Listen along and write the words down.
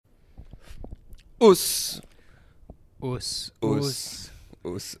Us.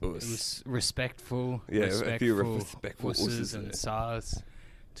 Respectful. Yeah, respectful a few respectful usses usses and there. sars.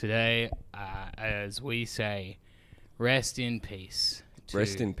 Today, as we say, rest in peace.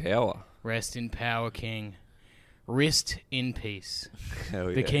 Rest in power. Rest in power, King. Wrist in peace. Hell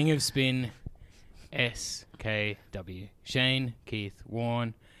yeah. The King of Spin, SKW. Shane, Keith,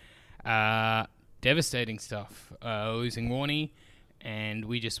 Warren. Devastating stuff. Losing Warnie, and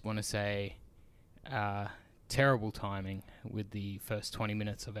we just want to say terrible timing with the first 20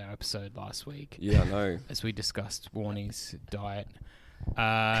 minutes of our episode last week. Yeah, I know. As we discussed Warnie's diet.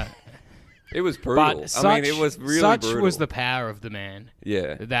 It was brutal. It was really such brutal. was the power of the man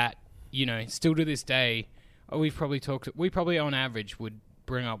Yeah. that, you know, still to this day, we probably on average would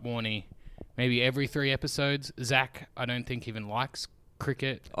bring up Warnie maybe every 3 episodes. Zach, I don't think even likes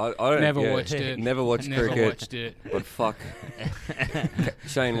cricket. I don't, Never yeah, watched it. Never watched Never cricket. watched it. But fuck.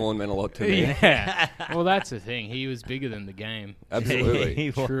 Shane Warne meant a lot to me. Yeah. Well, that's the thing. He was bigger than the game. Absolutely.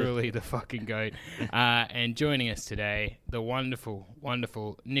 He was. Truly the fucking goat. And joining us today, the wonderful,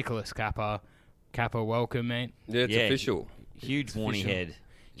 wonderful Nicholas Kappa. Kappa, welcome, mate. Yeah, it's Yeah. official. Huge Warnie head.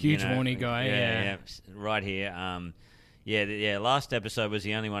 Huge Warnie guy, yeah. Right here. Last episode was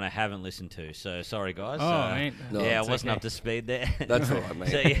the only one I haven't listened to, so sorry, guys. Oh, mate. No, I it's wasn't okay. up to speed there. That's all right, mate.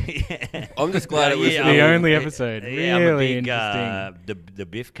 So, yeah. I'm just glad it was Yeah, The I'm- only episode. Yeah, I'm a Really big interesting. the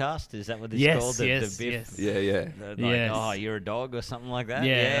Biff cast. Is that what it's Yes, called? The yes, Biff. yes. Yeah, yeah. Like, Yes. oh, you're a dog or something like that.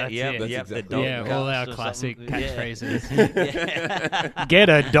 Yeah, that's yep, it. That's yep. exactly The dog Yeah, cast all our or classic something. catchphrases. Yeah. Get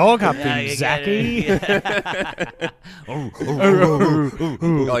a dog up Yeah, in, you Zachy.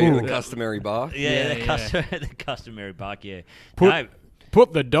 Oh, yeah, the customary bark. Yeah, Yeah, the customary bark. Yeah. Put-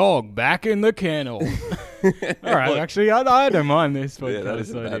 Put the dog back in the kennel. All right, actually, I don't mind this podcast. Yeah, that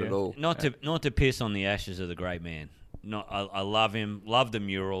isn't bad idea. at all. Not to piss on the ashes of the great man. I love him. Love the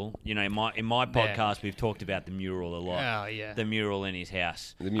mural. You know, in my podcast, we've talked about the mural a lot. Oh, yeah. The mural in his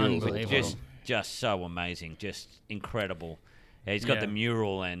house. The mural's Unbelievable. awesome. Just so amazing. Just incredible. Yeah, he's got Yeah. the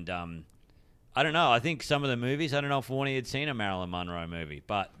mural, and I don't know. I think some of the movies. I don't know if Warnie had seen a Marilyn Monroe movie,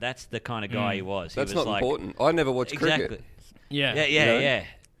 but that's the kind of guy he was. That's he was not like, important. I never watched Exactly. cricket. Yeah. Yeah, You know? yeah,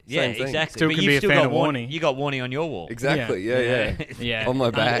 Same thing. exactly. Still but can you've be a still fan got of Warnie. You got Warnie on your wall. Exactly. Yeah. Yeah. On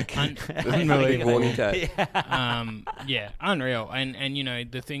my back. Unbelievable. Warning tat. Unreal. And you know,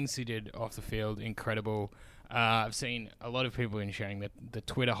 the things he did off the field, incredible. I've seen a lot of people in sharing the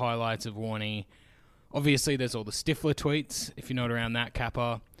Twitter highlights of Warnie. Obviously, there's all the Stifler tweets, if you're not around that,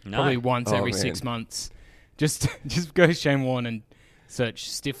 Kappa. No. Probably once Oh, every man. 6 months. Just go Shane Warne and search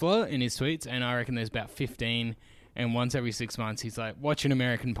Stifler in his tweets, and I reckon there's about 15. And once every 6 months, he's like, watching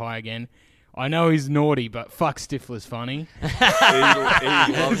American Pie again. I know he's naughty, but fuck, Stifler's funny. He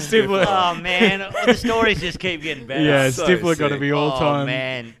loves Stifler. Oh man, the stories just keep getting better. Yeah, so Stifler got to sick. be all Oh time.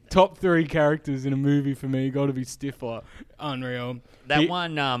 man, Top 3 characters in a movie for me got to be Stifler. Unreal. that He-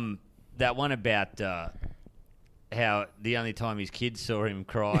 one about how the only time his kids saw him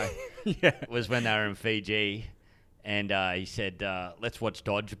cry Yeah. was when they were in Fiji, and he said, "Let's watch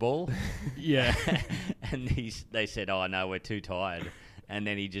dodgeball," Yeah. and they said, "Oh no, we're too tired," and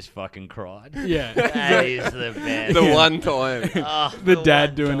then he just fucking cried. Yeah. That is the best. The one time. Oh, The dad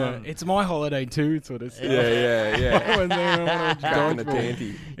one doing time. it. It's my holiday too, sort of stuff. Yeah. When they wanna watch Cracking the dodgeball. tanty.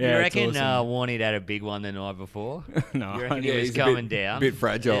 Yeah, You it's reckon awesome. Warnie'd had a big one the night before? No, You reckon I- he was he's coming a down? bit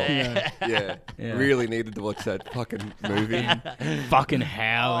fragile. Yeah. Yeah. Yeah. Really needed to watch that fucking movie. fucking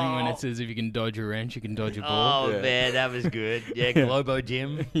howling when it says if you can dodge a wrench, you can dodge a ball. Oh Yeah. man, that was good. Yeah, Globo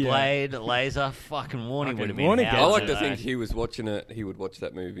Jim, Yeah. Blade, Laser, fucking Warnie Fucking would have been. Warnie I gets like it, to though. think he was watching it. He would watch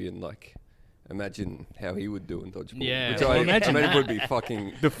that movie and like imagine how he would do in dodgeball. Yeah, which well, I imagine imagine that. would be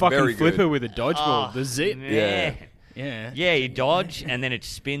fucking The fucking very flipper good. with a dodgeball. The zip. Yeah. Yeah. Yeah, you dodge and then it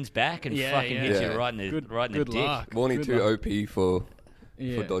spins back and Yeah, fucking yeah. hits Yeah. you right in the Good, right in the good dick. luck. Warnie Good too luck. OP for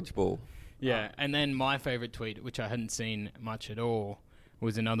Yeah. dodgeball. Yeah, and then my favorite tweet, which I hadn't seen much at all,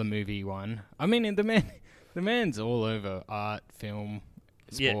 was another movie one. I mean, the man's all over art, film,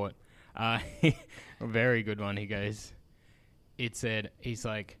 Yeah. sport. A very good one. He goes, it said, he's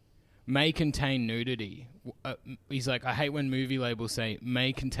like, may contain nudity. He's like, I hate when movie labels say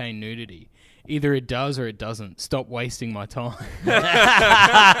may contain nudity. Either it does or it doesn't. Stop wasting my time.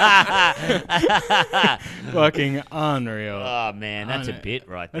 Fucking unreal. Oh man, that's a know. bit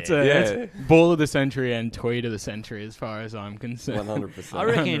right That's there. that's ball of the century and tweet of the century, as far as I'm concerned. 100%. I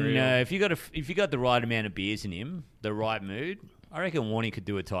reckon Unreal. if you got the right amount of beers in him, the right mood, I reckon Warnie could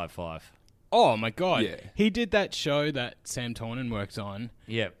do a type 5. Oh my god, Yeah. he did that show that Sam Tornan works on,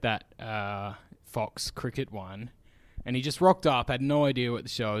 Yep. that Fox cricket one, and he just rocked up, had no idea what the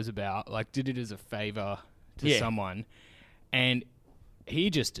show was about, like did it as a favor to Yeah. someone, and he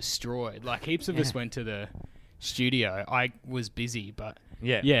just destroyed. Like, heaps of us went to the studio. I was busy, but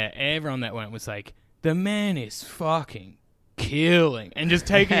everyone that went was like, the man is fucking killing, and just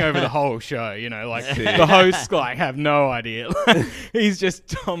taking over the whole show. You know, like the hosts like have no idea. Like, he's just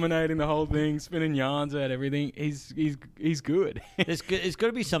dominating the whole thing, spinning yarns about everything. He's good. There's got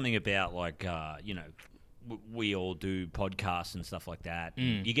to be something about like you know, we all do podcasts and stuff like that.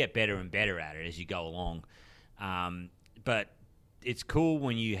 You get better and better at it as you go along, but it's cool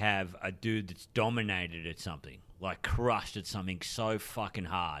when you have a dude that's dominated at something, like crushed at something so fucking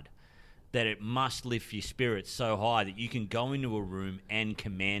hard that it must lift your spirits so high that you can go into a room and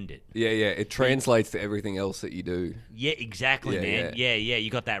command it. Yeah, it translates to everything else that you do. Yeah, exactly, man. Yeah, you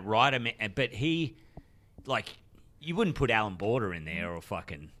got that right. But he, like, you wouldn't put Alan Border in there or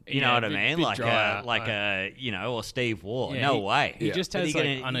fucking, you know what I mean? Like, you know, or Steve Waugh. No way. He just has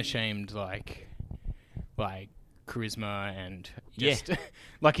like unashamed, like charisma and just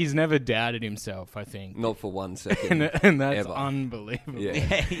like he's never doubted himself, I think. Not for 1 second. and that's ever. Unbelievable. Yeah.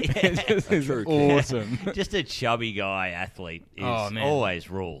 It's awesome. Just a chubby guy athlete is always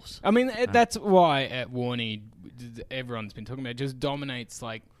rules. I mean, that's why at Warney, everyone's been talking about, it just dominates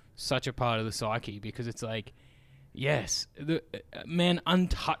like such a part of the psyche, because it's like, yes, the man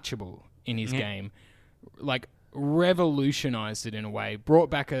untouchable in his game, like revolutionized it in a way, brought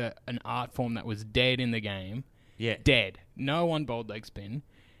back an art form that was dead in the game. Yeah. Dead. No one bowled leg spin.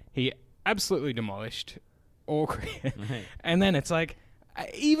 He absolutely demolished all cricket. And then it's like,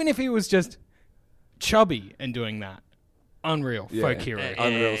 even if he was just chubby and doing that, unreal folk hero.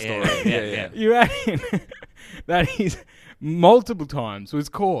 Unreal story. Yeah. You add in that he's multiple times was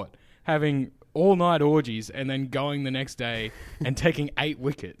caught having all-night orgies and then going the next day and taking 8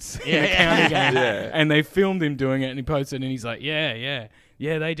 wickets in a county game. Yeah. And they filmed him doing it and he posted and he's like, yeah,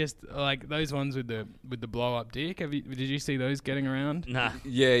 they just, like, those ones with the blow-up dick. Did you see those getting around? Nah.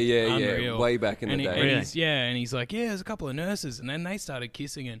 Yeah. Unreal. Way back in the day. And he's like, there's a couple of nurses, and then they started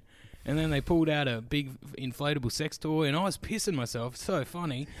kissing, and then they pulled out a big inflatable sex toy, and I was pissing myself. So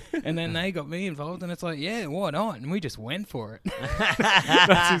funny. And then they got me involved, and it's like, why not? And we just went for it.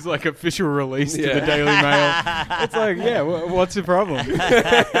 That's his, like, official release to the Daily Mail. It's like, what's the problem?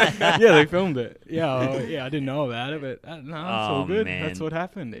 They filmed it. I didn't know about it, but no, it's all good. Man. That's what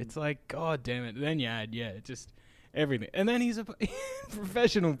happened. It's like, God damn it. Then just everything. And then he's a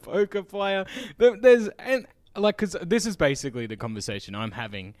professional poker player. Because this is basically the conversation I'm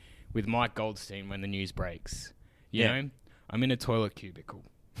having with Mike Goldstein when the news breaks. You know, I'm in a toilet cubicle.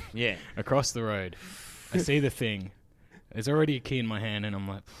 Yeah. Across the road. I see the thing. There's already a key in my hand, and I'm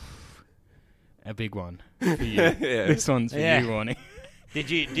like, a big one for you. This one's for you, Warnie. Did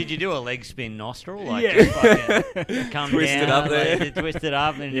you do a leg spin nostril? Like just fucking come twist down, it up there. Like, twist it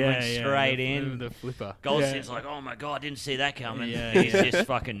up and went straight in. The flipper. Goldstein's like, oh my God, didn't see that coming. He's just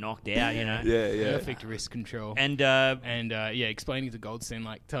fucking knocked out, you know. Yeah. Perfect wrist control. And explaining to Goldstein,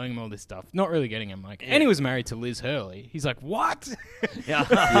 like telling him all this stuff, not really getting him. Like, and he was married to Liz Hurley. He's like, what?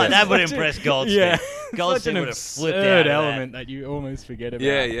 That would impress Goldstein. Yeah. Goldstein would have flipped out. Third element that you almost forget about.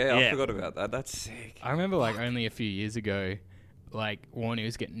 Yeah. I forgot about that. That's sick. I remember, like, only a few years ago, like, Warnie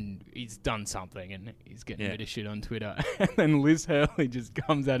he's done something and he's getting a bit of shit on Twitter. And then Liz Hurley just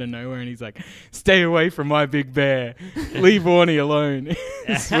comes out of nowhere and he's like, stay away from my big bear. Leave Warnie alone.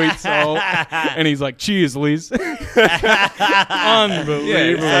 Sweet soul. And he's like, cheers, Liz.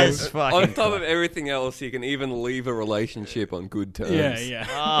 Unbelievable. On top of everything else, you can even leave a relationship on good terms.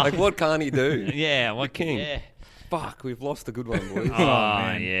 Yeah. Like, what can't he do? Yeah, what king? Yeah. Fuck, we've lost a good one, boys.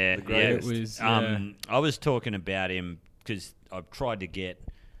 Man. Yeah. The greatest. It was, I was talking about him because I've tried to get.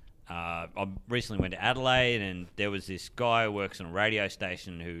 I recently went to Adelaide, and there was this guy who works on a radio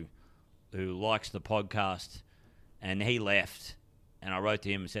station who likes the podcast, and he left. And I wrote to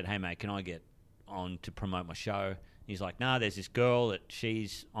him and said, "Hey mate, can I get on to promote my show?" He's like, "Nah, there's this girl that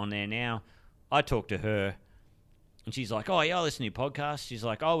she's on there now." I talked to her, and she's like, "Oh yeah, I listen to your podcast." She's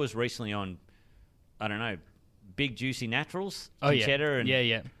like, "I was recently on, I don't know, Big Juicy Naturals,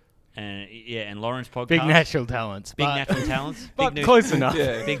 Conchetta and Lauren's podcast. Big natural talents. Big natural talents. But close enough.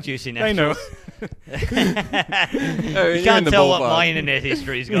 Big Juicy They know. Naturals. You can't tell what my internet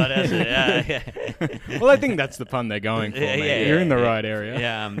history's got, has it? Well, I think that's the pun they're going for, mate. You're in the right area.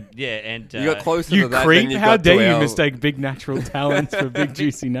 And you got closer you to that creep? than you How got dare to you our... mistake Big Natural Talents for Big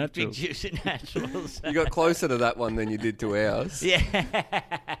Juicy Naturals? Big Juicy Naturals. You got closer to that one than you did to ours. Yeah.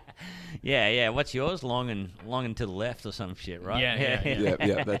 What's yours? Long and to the left or some shit, right?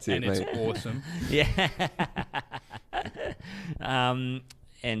 Yeah, that's it, and mate. it's awesome.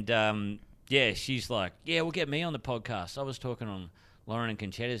 She's like, we'll get me on the podcast. I was talking on Lauren and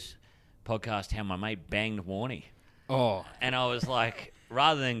Conchetta's podcast how my mate banged Warnie. Oh. And I was like,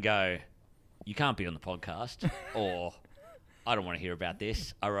 rather than go, you can't be on the podcast, or I don't want to hear about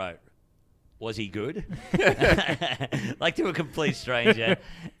this, I wrote, was he good? Like to a complete stranger.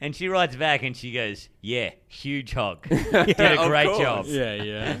 And she writes back and she goes, yeah, huge hog. Did a great job.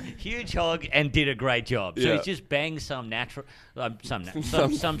 Yeah. Huge hog and did a great job. So Yeah. he's just banged some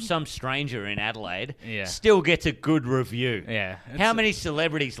some stranger in Adelaide. Yeah. Still gets a good review. Yeah. How many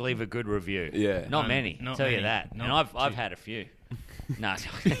celebrities leave a good review? Yeah. Not many. not Tell you many. that. Not And I've too- had a few. No.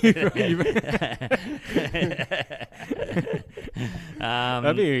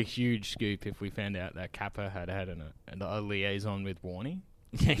 That'd be a huge scoop if we found out that Kappa had a liaison with Warnie.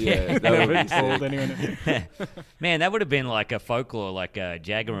 Yeah, that would be Told sick. anyone. Man, that would have been like a folklore, like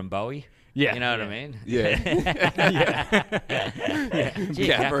Jagger and Bowie. Yeah. You know what I mean? Yeah. Gee,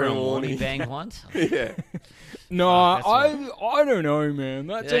 Gaffer Gaffer and and Warnie Warnie. banged once. Yeah. No, that's I don't know, man.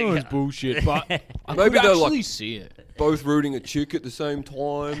 That sounds bullshit. But I Maybe could they're like- actually see it. Both rooting a chick at the same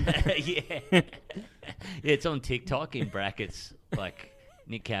time. Yeah, it's on TikTok in brackets, like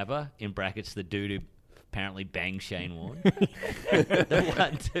Nick Cabba in brackets, the dude who apparently banged Shane Warne. The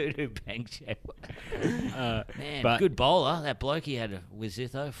one dude who banged Shane Warne. Man, but- good bowler. That bloke he had with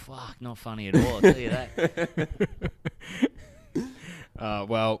Zitho. Fuck, not funny at all. I'll tell you that.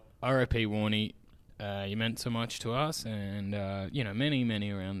 Well, R.I.P. Warnie. You meant so much to us, and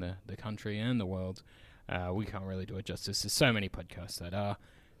many around the country and the world. We can't really do it justice. There's so many podcasts that are,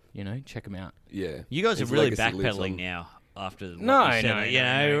 check them out. Yeah. You guys are His really legacy lives backpedaling on. now after what No, you said. no, You no,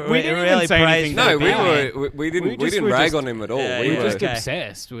 know, no. We didn't even really say praised anything the No, band. we didn't were rag just- on him at all. Yeah, we We're yeah. were just Okay.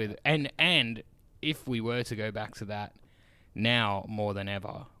 obsessed with, and if we were to go back to that, now more than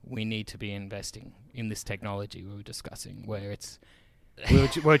ever, we need to be investing in this technology we were discussing, where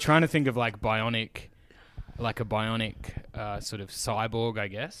we're trying to think of like a bionic sort of cyborg, I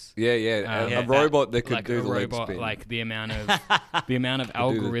guess. Yeah, Yeah, a robot that could Like do a the leg robot, spin. like the amount of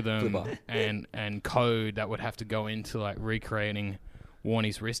algorithm flipper. and code that would have to go into like recreating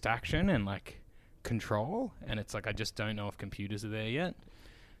Warnie's wrist action and like control, and it's like I just don't know if computers are there yet.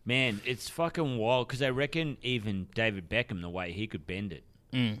 Man, it's fucking wild because I reckon even David Beckham, the way he could bend it,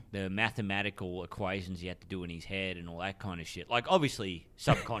 the mathematical equations he had to do in his head and all that kind of shit. Like, obviously,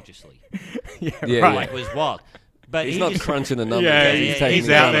 subconsciously, yeah, right. like, was wild. But He's he not just, crunching the numbers. Yeah, he's yeah, taking he's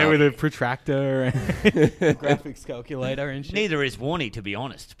the out gun there up. with a protractor and graphics calculator and shit. neither is Warnie, to be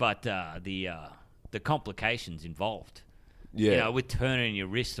honest. But the complications involved, Yeah. with turning your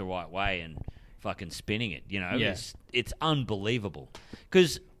wrist the right way and fucking spinning it, Yeah. it's unbelievable.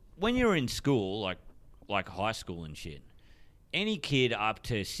 Because when you're in school, like high school and shit, any kid up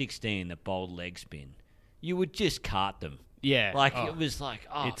to 16 that bowled leg spin, you would just cart them. Yeah, Like, oh, it was like,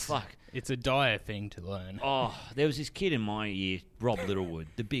 oh, it's fuck. It's a dire thing to learn. Oh, there was this kid in my year, Rob Littlewood,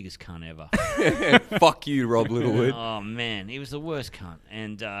 the biggest cunt ever. Fuck you, Rob Littlewood. Oh, man, he was the worst cunt.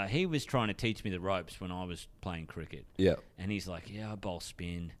 And he was trying to teach me the ropes when I was playing cricket. Yeah. And he's like, yeah, I bowl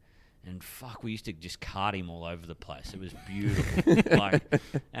spin. And fuck, we used to just cart him all over the place. It was beautiful.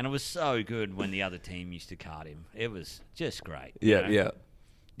 And it was so good when the other team used to cart him. It was just great. you Yeah, know? yeah.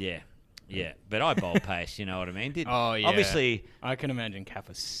 Yeah. Yeah. But I bowl pace, you know what I mean? Oh yeah, Obviously, I can imagine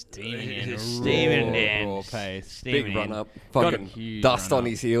Kappa steaming in, steaming raw, in. raw pace. Steaming Big run in. up. Got Fucking huge dust run on up.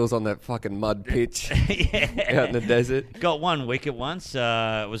 his heels on that fucking mud pitch Yeah. out in the desert. Got one wicket once. It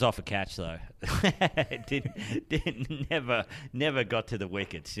was off a catch though. Didn't never got to the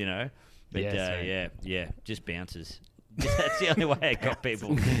wickets, But Yeah, sweet. just bounces. That's the only way I got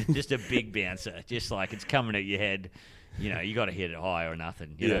people. Just a big bouncer. Just like it's coming at your head. You got to hit it high or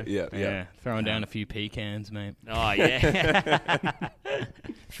nothing. You know? Yeah, throwing down a few pecans, mate. Oh yeah.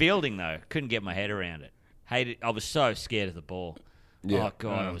 Fielding though, couldn't get my head around it. Hated. I was so scared of the ball. Yeah. Oh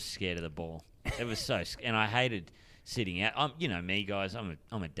god, I was scared of the ball. It was so, and I hated sitting out. Me guys. I'm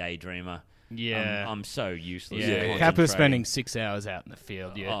a daydreamer. Yeah. I'm so useless. Yeah, at Kappa's concentrating. spending 6 hours out in the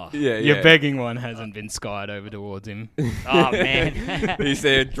field. Yeah, Oh, Yeah, your yeah. begging one hasn't been skied over towards him. oh man. He's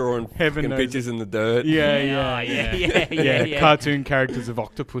there drawing Heaven fucking knows. pictures in the dirt. Yeah, yeah. Cartoon characters of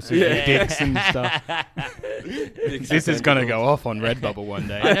octopuses and dicks and stuff. This is gonna go off on Redbubble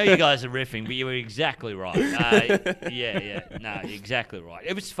one I day. know you guys are riffing, but you were exactly right. No, exactly right.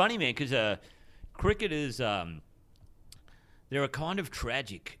 It was funny, man, because cricketers, they're a kind of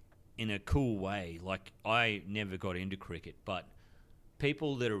tragic in a cool way. Like, I never got into cricket, but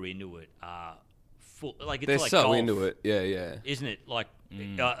people that are into it are full. Like, it's They're like so golf, into it. Yeah, yeah. isn't it? Like,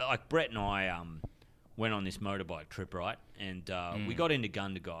 like Brett and I went on this motorbike trip, right? And we got into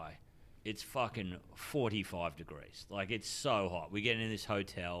Gundagai. It's fucking 45 degrees. Like, it's so hot. We get in this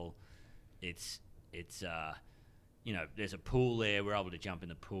hotel. It's you know, there's a pool there. We're able to jump in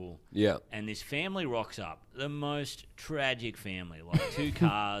the pool. Yeah. And this family rocks up. The most tragic family. Like 2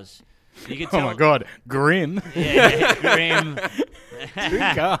 cars. You could Oh tell, my God, grim. Yeah, grim. 2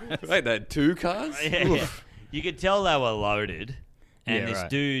 cars. Wait, they had 2 cars? Yeah. You could tell they were loaded. And Yeah, this right.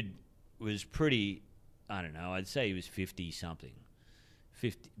 dude was pretty, I don't know, I'd say he was 50-something.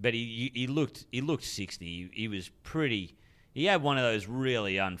 50, but he looked 60. He was pretty. He had one of those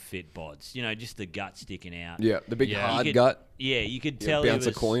really unfit bods, you know, just the gut sticking out. Yeah, the big Yeah. hard You could- gut. Yeah, you could Yeah, tell he bounce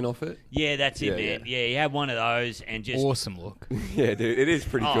was. a coin off it. Yeah, that's it, Yeah, man. Yeah. He had one of those and just. Awesome look. Yeah, dude, it is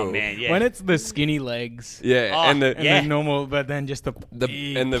pretty Oh cool. man, yeah. When it's the skinny legs Yeah, Oh, and the and Yeah. the normal, but then just the the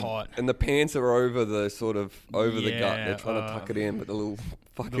big and the pot. and the pants are over the sort of over the gut. Yeah, They're trying to tuck it in, but the little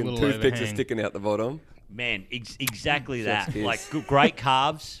fucking little toothpicks are overhang. sticking out the bottom. Man, exactly Chef's that. kiss. Like great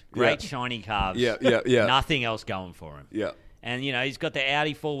calves, great Yeah. shiny calves. Yeah. Nothing else going for him. Yeah. And you know, he's got the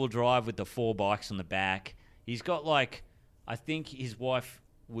Audi 4-wheel drive with the 4 bikes on the back. He's got like, I think his wife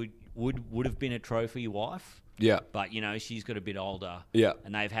would have been a trophy wife, Yeah. but you know, she's got a bit older. Yeah.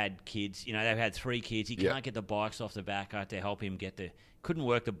 And they've had kids. You know, they've had 3 kids. He Yeah. can't get the bikes off the back. I had to help him get couldn't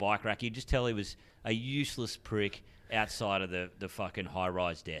work the bike rack. You just tell he was a useless prick outside of the fucking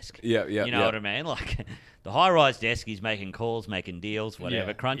high-rise desk. Yeah. You know what I mean? Like, the high-rise desk, he's making calls, making deals, whatever,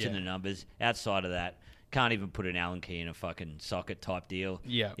 Yeah, crunching yeah. the numbers. Outside of that, can't even put an Allen key in a fucking socket type deal.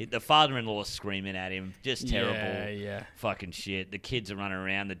 Yeah. The father-in-law's screaming at him, just terrible. Yeah. Fucking shit. The kids are running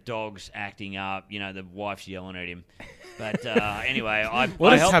around. The dog's acting up. You know, the wife's yelling at him. But anyway,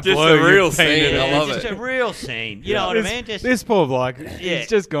 What I a helped. Just tableau a real you've painted scene. I it. love Just it. a real scene. You know what I This- mean? Just This poor bloke, Yeah. he's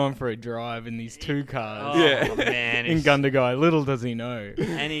just gone for a drive in these 2 cars oh, Yeah. man. in it's- Gundagai. Little does he know.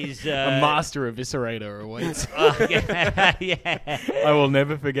 And he's A master eviscerator awaits. yeah. I will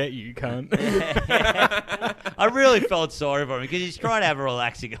never forget you, cunt. I really felt sorry for him because he's trying to have a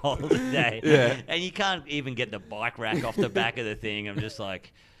relaxing holiday. Yeah. And you can't even get the bike rack off the back of the thing. I'm just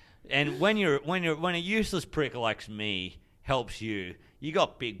like, and when a useless prick like me helps you, you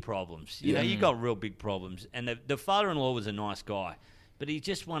got big problems. You know, you got real big problems. And the father-in-law was a nice guy, but he's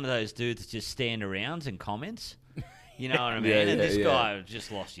just one of those dudes that just stand around and comments. You know what I mean? Yeah, and yeah, this yeah. guy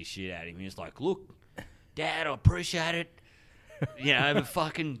just lost his shit at him. He was like, "Look, Dad, I appreciate it. You know, but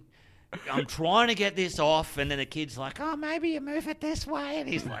fucking, I'm trying to get this off." And then the kid's like, "Oh, maybe you move it this way." And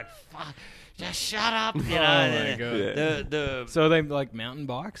he's like, "Fuck, just shut up." You know, my God. the So are they like mountain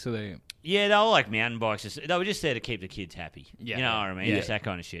bikes? Or they? yeah, they were like mountain bikes. They were just there to keep the kids happy. Yeah. You know what I mean? Yeah. Just that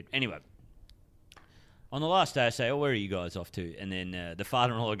kind of shit. Anyway, on the last day, I say, "Oh, where are you guys off to?" And then the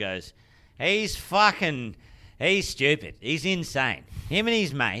father-in-law goes, he's stupid. He's insane. Him and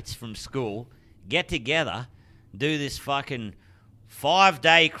his mates from school get together, do this fucking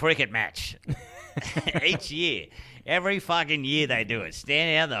 5-day cricket match each year. Every fucking year they do it.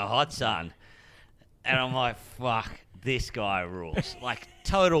 Stand out in the hot sun. And I'm like, fuck, this guy rules. Like,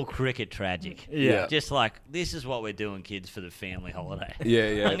 total cricket tragic. Yeah. Just like, this is what we're doing, kids, for the family holiday. Yeah.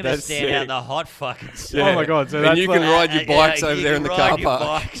 I'm going to That's stand out in sick. the hot fucking sun. Yeah. Oh my God! So And that's you can like, ride your bikes over you there can in the ride car your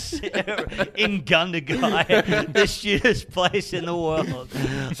park. bikes in Gundagai, the shittest place in the world.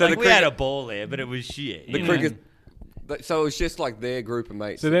 So Like, the we had cricket- a ball there, but it was shit. The you know? cricket. So it was just like their group of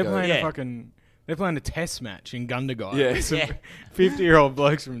mates. So that they're go- playing Yeah. a fucking. They're playing a test match in Gundagai. Yeah. With some Yeah. 50-year-old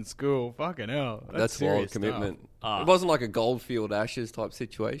blokes from school. Fucking hell. That's serious wild stuff. commitment. Ah. It wasn't like a Goldfield Ashes type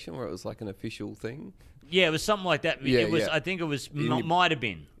situation where it was like an official thing. Yeah, it was something like that. Yeah, it was. yeah. I think it was. You- Might have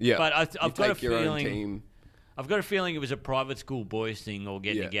been. Yeah, But You I've got a take your own feeling. team. I've got a feeling it was a private school boys thing all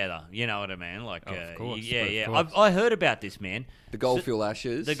getting Yeah. together. You know what I mean? Like, Of course, yeah, of yeah. course. I heard about this, man. The Goldfield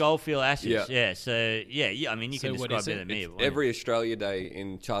Ashes. The Goldfield Ashes. Yeah. Yeah. So yeah. I mean, you So can what describe is better it? than me. It's but- every Australia Day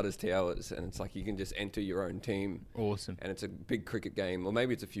in Charters Towers, and it's like you can just enter your own team, Awesome. and it's a big cricket game, or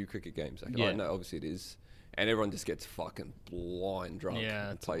maybe it's a few cricket games. Like, Yeah. no, obviously it is, and everyone just gets fucking blind drunk Yeah,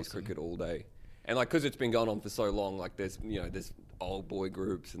 and that's plays awesome. cricket all day. And like, because it's been going on for so long, like there's old boy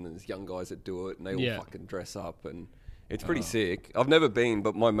groups and there's young guys that do it, and they Yeah. all fucking dress up, and it's pretty sick. I've never been,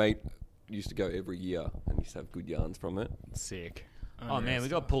 but my mate used to go every year and used to have good yarns from it. Sick. Oh man, we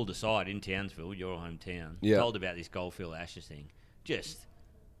got pulled aside in Townsville, your hometown. Yeah. Told about this Goldfield Ashes thing. Just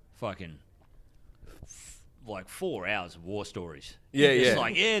fucking like 4 hours of war stories. Yeah, It's yeah.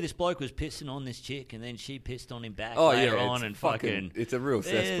 like, yeah, this bloke was pissing on this chick, and then she pissed on him back Oh, later yeah, on, it's and fucking- it's a real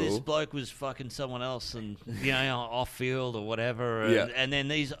yeah, this cesspool. bloke was fucking someone else, and off field or whatever. Yeah. And then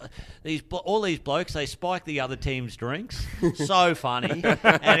all these blokes, they spike the other team's drinks. So funny.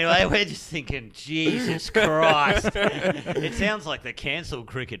 Anyway, we're just thinking, Jesus Christ. It sounds like the cancelled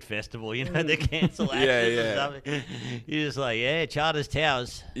cricket festival, the cancel Ashes Yeah, or yeah. something. You're just like, yeah, Charters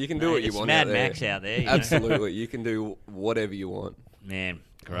Towers. You can do what you It's want Mad out there. Max out there. Absolutely, you can do whatever you want. Man,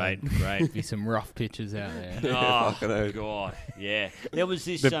 Great. Be some rough pitches out there. Oh, Fucking hell. God. Yeah. There was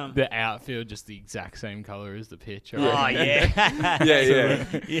this... The outfield just the exact same colour as the pitch. Oh, yeah.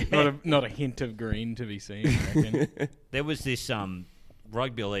 Yeah. Not a hint of green to be seen, I reckon. There was this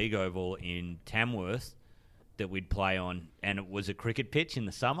rugby league oval in Tamworth that we'd play on, and it was a cricket pitch in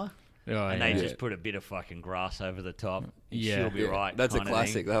the summer. Oh, And yeah. they just put a bit of fucking grass over the top. Yeah. She'll be Yeah, right. that's a kinda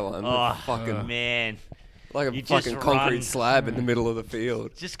classic, thing. that one. Oh, Fucking man. like a You just fucking concrete run. slab in the middle of the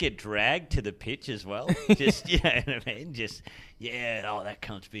field. Just get dragged to the pitch as well. Just, you know what I mean? Just, that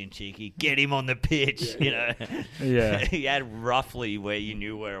cunt's being cheeky. Get him on the pitch, you know? Yeah. He had roughly where you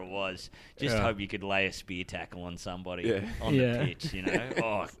knew where it was. Just Yeah. hope you could lay a spear tackle on somebody Yeah. on Yeah. the pitch, you know?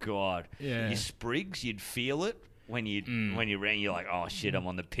 Oh, God. Yeah. Your sprigs, you'd feel it. When you ran, you're like, oh shit, I'm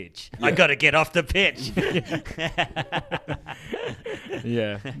on the pitch. I got to get off the pitch.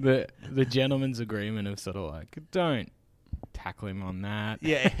 Yeah. The gentleman's agreement of sort of like, don't tackle him on that.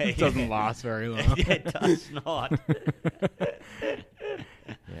 Yeah, It doesn't last very long. Yeah, it does not.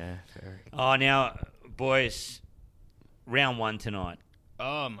 Yeah, very. Oh, now, boys, round 1 tonight.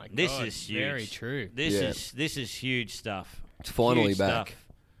 Oh my god. This is huge. Very true. This is huge stuff. It's finally Huge back. stuff.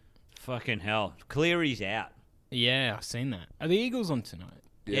 Fucking hell. Cleary's out. Yeah, I've seen that. Are the Eagles on tonight?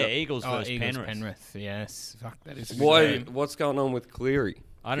 Yeah, Eagles versus Eagles, Penrith. Yes. Fuck, that is a good Why? game. What's going on with Cleary?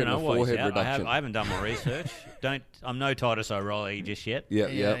 I don't know Getting a why he's forehead out. reduction. I haven't done my research. I'm no Titus O'Reilly just yet. Yeah,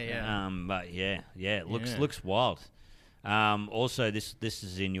 Yeah, yeah. yeah. But it Yeah. looks wild. Also, this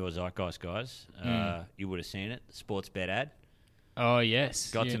is in your zeitgeist, guys. You would have seen it. The sports bet ad. Oh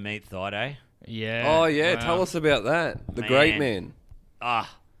yes. Got yeah. to meet Thaiday. Yeah. Oh yeah, Wow. tell us about that. The great man.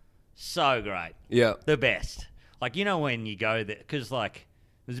 Ah, so great. Yeah. The best. Like, you know when you go there, because, like,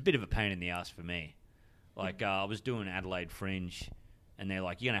 it was a bit of a pain in the ass for me. Like, I was doing Adelaide Fringe, and they're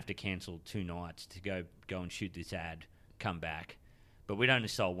like, you're going to have to cancel 2 nights to go and shoot this ad, come back. But we'd only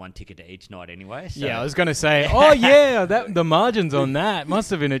sold 1 ticket to each night anyway. So. Yeah, I was gonna say. Oh yeah, the margins on that must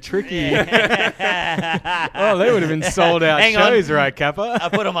have been a tricky. Oh, they would have been sold out Hang on. shows, right, Kappa? I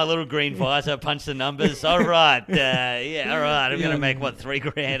put on my little green visor, punched the numbers. All right. All right. I'm going to make,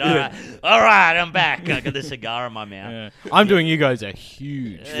 $3,000? All right. I'm back. I got the cigar in my mouth. Yeah. I'm doing you guys a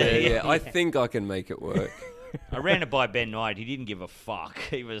huge. Yeah. I think I can make it work. I ran it by Ben Knight. He didn't give a fuck.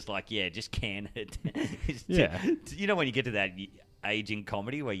 He was like, yeah, just can it. Yeah. You know when you get to that age in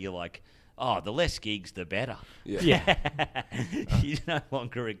comedy where you're like, oh, the less gigs, the better. Yeah. Yeah. You're no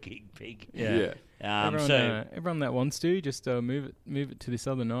longer a gig pig. Yeah. Yeah. Everyone that wants to just move it to this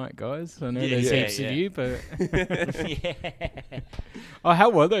other night, guys. I know Yeah, there's yeah, heaps yeah. of you, but Yeah. oh, how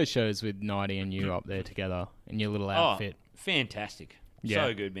were those shows with Nighty and you up there together in your little outfit? Oh, fantastic. Yeah.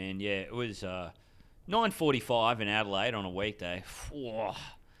 So good, man. Yeah, it was 9:45 in Adelaide on a weekday. Whoa.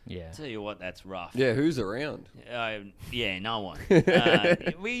 Yeah. Tell you what, that's rough. Yeah. Who's around? Yeah, no one.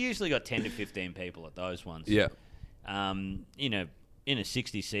 We usually got 10 to 15 people at those ones. Yeah. In a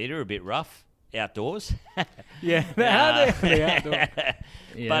 60-seater, a bit rough, outdoors. Yeah. How they outdoor?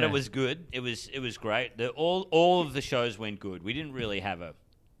 Yeah. But it was good. It was great. All of the shows went good. We didn't really have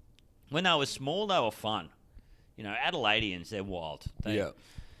when they were small, they were fun. You know, Adelaideans, they're wild. Yeah.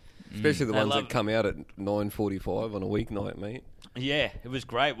 Especially the They ones love- that come out at 9:45 on a weeknight, mate. Yeah, it was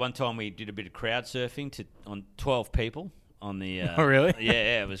great. One time we did a bit of crowd surfing on 12 people on the. Oh, really?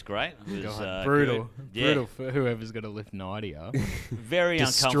 Yeah, it was great. It was God, brutal. good. Brutal for whoever's got to lift Nighty up. Very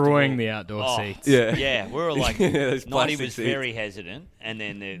Destroying uncomfortable. the outdoor Oh, seats. Yeah. Yeah, we were like, Those Nighty plastic was seats. very hesitant, and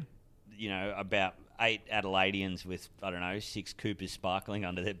then about 8 Adelaideans with, I don't know, 6 Coopers sparkling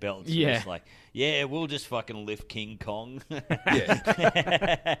under their belts. It Yeah. was like, yeah, we'll just fucking lift King Kong.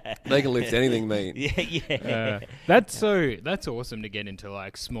 Yeah. They can lift anything, mate. Yeah. That's awesome to get into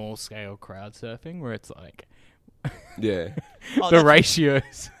like small scale crowd surfing where it's like Yeah. Oh, the that's-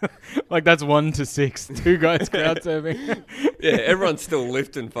 ratios like that's 1 to 6, 2 guys crowd surfing. Yeah. Everyone's still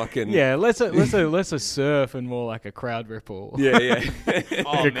lifting fucking. Yeah, less a surf and more like a crowd ripple. Yeah. Yeah.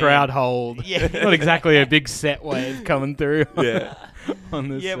 Oh, Like a man. crowd hold. Yeah. Not exactly a big set wave coming through. Yeah. On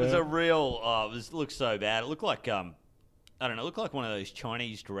this, Yeah, it was a real. It looked so bad. It looked like I don't know. It looked like one of those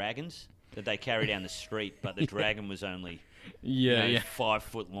Chinese dragons that they carry down the street, but the dragon was only yeah. 5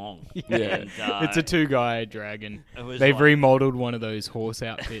 foot long. Yeah. And, It's a 2-guy dragon. It was They've like- remodeled one of those horse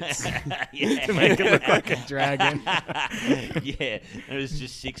outfits yeah. to make it look like a dragon. Yeah, it was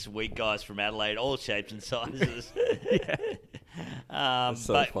just 6 weak guys from Adelaide, all shapes and sizes.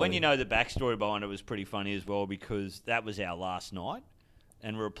 so But when funny. you know the backstory behind it, was pretty funny as well, because that was our last night,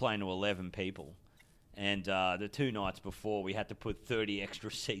 and we were playing to 11 people. And the 2 nights before, we had to put 30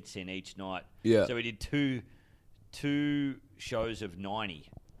 extra seats in each night. Yeah. So we did two shows of 90.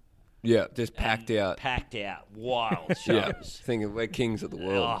 Yeah, just packed out. Packed out. Wild Yeah, shows. thinking we're kings of the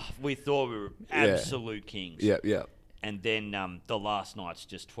world. Oh, we thought we were absolute kings. Yeah, yeah. And then the last night's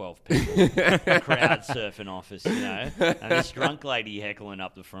just 12 people crowd surfing off us, and this drunk lady heckling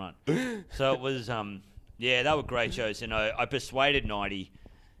up the front. So it was, they were great shows. And I persuaded Nighty.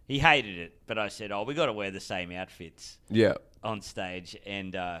 He hated it, but I said, we got to wear the same outfits. Yeah. On stage,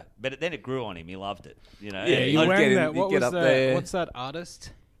 and but then it grew on him. He loved it, Yeah, you're I'd wearing get that. him- What you'd get was up that? there. What's that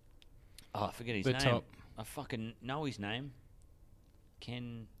artist? Oh, I forget his The name. top. I fucking know his name.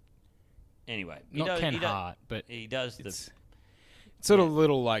 Ken. Anyway, Not Ken Hart, but he does it's sort of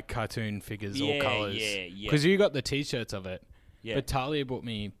little like cartoon figures, all Yeah, colours. yeah. Because you got the T-shirts of it, Yeah. but Talia bought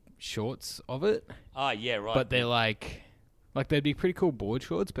me shorts of it. Oh yeah, right. But they're like they'd be pretty cool board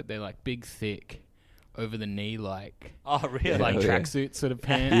shorts, but they're like big, thick, over the knee, like oh really? like Oh, yeah. tracksuit sort of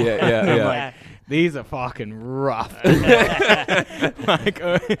pants. Yeah, yeah, And I'm yeah. like, these are fucking rough. Like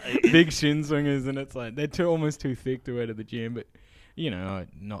big shin swingers, and it's like they're almost too thick to wear to the gym. But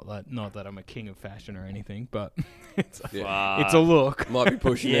not that I'm a king of fashion or anything, but it's it's a look. Might be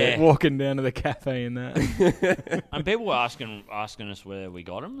pushing Yeah. it. Walking down to the cafe in that. And people were asking us where we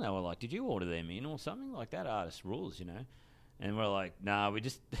got them. They were like, "Did you order them in or something like that?" Artist rules, And we're like, "Nah, we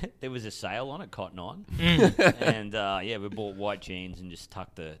just there was a sale on it, Cotton On, and we bought white jeans and just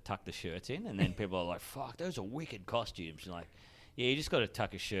tucked the shirts in." And then people are like, "Fuck, those are wicked costumes." Like, yeah, you just got to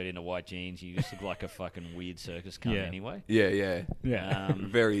tuck a shirt into white jeans. You just look like a fucking weird circus cunt Yeah. anyway. Yeah, yeah. Yeah.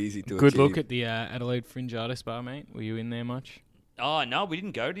 Very easy to Good achieve. look at the Adelaide Fringe Artist Bar, mate. Were you in there much? Oh no, we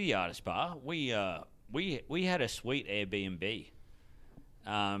didn't go to the artist bar. We had a sweet Airbnb.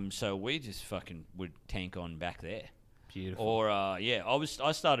 So we just fucking would tank on back there. Beautiful. Or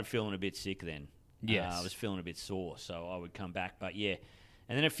I started feeling a bit sick then. Yes. I was feeling a bit sore, so I would come back. But yeah,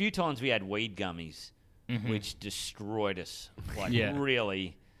 and then a few times we had weed gummies, which destroyed us. Like Yeah.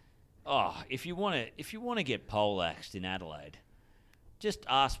 really. Oh, if you want to get poleaxed in Adelaide, just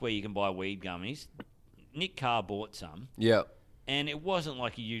ask where you can buy weed gummies. Nick Carr bought some, Yeah. and it wasn't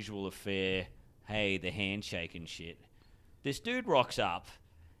like a usual affair. Hey, the handshake and shit. This dude rocks up.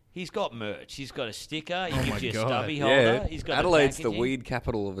 He's got merch. He's got a sticker. He Oh gives my you a God. stubby holder. Yeah. He's got Adelaide's the packaging. weed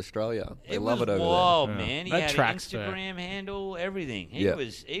capital of Australia. They It love was it over wild, there. man. He That had an tracks there. Instagram handle, everything. He Yeah.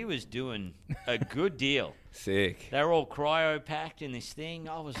 was doing a good deal. there. Sick. They were all cryo packed in this thing.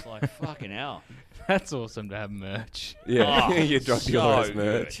 I was like, fucking hell. That's awesome to have merch. Yeah. Oh, Your drug so dealer's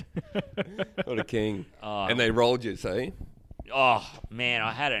merch. good. What a king. Oh. And they rolled you, see? Oh man,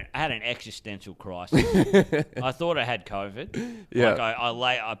 I had an existential crisis. I thought I had COVID. Yeah.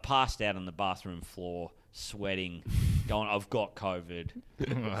 Like I passed out on the bathroom floor, sweating, going, I've got COVID.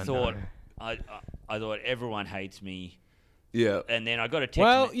 I thought know. I thought everyone hates me, Yeah. and then I got a text.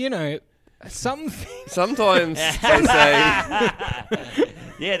 Well, some Sometimes they say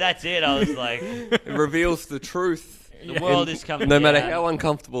Yeah, that's it. I was like, it reveals the truth. the world is coming. No matter down. how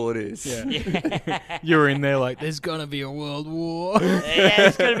uncomfortable it is. Yeah. You were in there like, there's gonna be a world war. Yeah,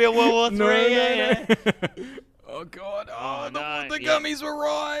 it's gonna be a World War No, Three. no, yeah, no. Oh God! Oh, no, the yeah. gummies were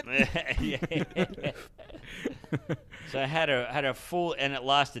right. yeah. So I had a full, and it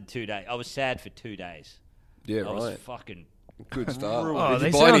lasted 2 days. I was sad for 2 days. Yeah, I was right. fucking. Good start. Oh, Did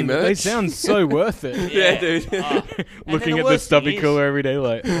they you buy any sound merch? so worth it. Yeah, dude. Oh. And then Looking at the worst stubby thing is- cooler every day,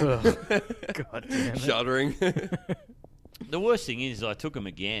 like, ugh. God damn it. Shuddering. The worst thing is I took them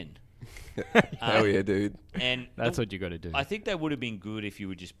again, Hell yeah, dude. and That's what you got to do. I think they would have been good if you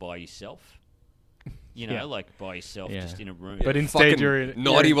were just by yourself. Yeah. Like by yourself, Yeah. just in a room. But instead, Fucking you're in.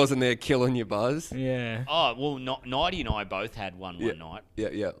 Nighty wasn't there killing your buzz. Yeah. Oh well, Nighty and I both had one night, Yeah,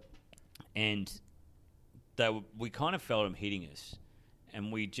 yeah. and we kind of felt them hitting us,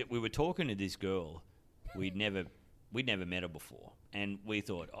 and we were talking to this girl we'd never met her before, and we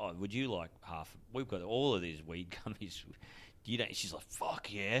thought, oh, would you like half? We've got all of these weed gummies. She's like,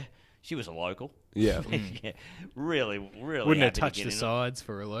 fuck yeah. She was a local. Yeah. Yeah, really. Wouldn't have happy to touched get the in it. sides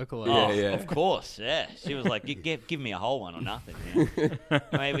for a local. Yeah, Oh, yeah. of course, yeah. She was like, give me a whole one or nothing. Yeah.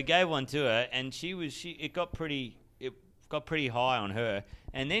 I mean, we gave one to her, and it got pretty high on her,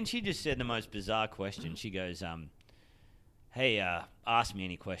 and then she just said the most bizarre question. She goes, "Hey, ask me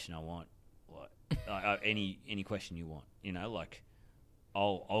any question I want, any question you want. Like,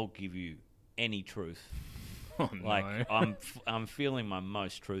 I'll give you any truth. Oh, Like, no. I'm feeling my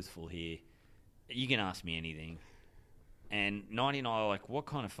most truthful here. You can ask me anything." And 99 are like, what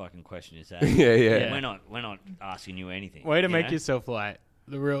kind of fucking question is that? Yeah, yeah. Yeah. We're not asking you anything. Way to you make know? yourself like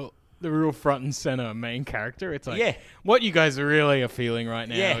the real front and center main character. It's like, Yeah. what you guys really are feeling right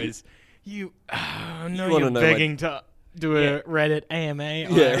now Yeah. is you. No, wanna you're know begging to do a Yeah. Reddit AMA Yeah.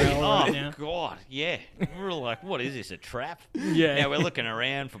 IRL Oh right now. God, yeah. We were like, what is this, a trap? Yeah. Now we're looking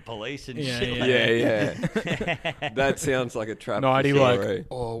around for police and Yeah, shit. yeah. Yeah. That sounds like a trap. Nighty for sure, like, eh?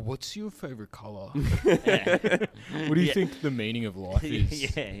 oh, what's your favorite color? Yeah. What do you Yeah. think the meaning of life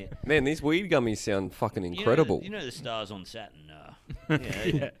is? yeah. Man, these weed gummies sound fucking incredible. You know the stars on Saturn.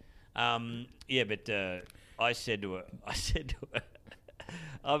 Yeah. But I said to her,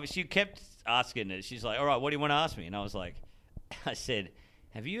 she kept asking it. She's like, all right, what do you want to ask me? And I said,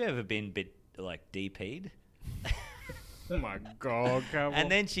 have you ever been DP'd? Oh my god! And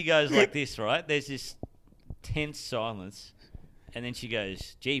then she goes like this, right? There's this tense silence, and then she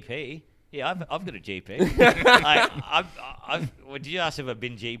goes, GP? Yeah, I've got a GP. Did you ask if I've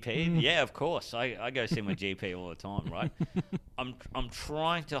been GP'd? Yeah, of course. I go see my GP all the time, right? I'm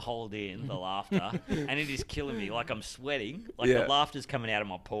trying to hold in the laughter, and it is killing me. Like, I'm sweating. Like, Yeah. the laughter's coming out of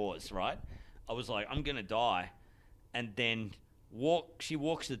my pores, right? I was like, I'm going to die. And then she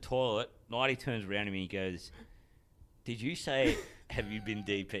walks to the toilet. Nighty turns around to me and goes, did you say, have you been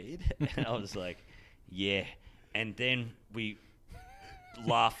DP'd? And I was like, yeah. And then we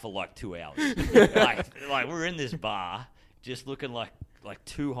laughed for like 2 hours. like we're in this bar just looking like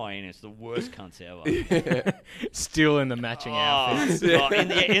two hyenas, the worst cunts ever. Still in the matching outfits.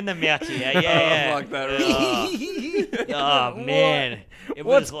 In the matching, yeah. Oh, fuck that. Oh, man. It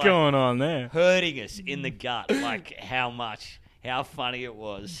What's was like going on there? hurting us in the gut, like how funny it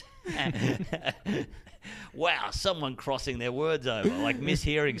was. Wow, someone crossing their words over, like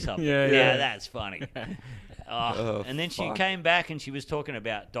mishearing something. Yeah. That's funny. Oh, and then she fuck. came back and she was talking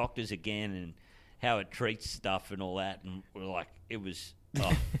about doctors again and how it treats stuff and all that. And we're like, it was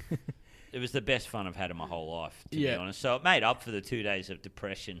the best fun I've had in my whole life, to be honest. So it made up for the 2 days of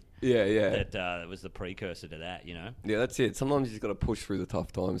depression Yeah. that was the precursor to that, you know? Yeah, that's it. Sometimes you just got to push through the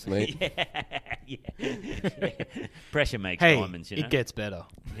tough times, mate. Yeah. Pressure makes Hey, diamonds, you know? it gets better.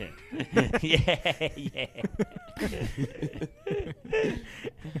 Yeah.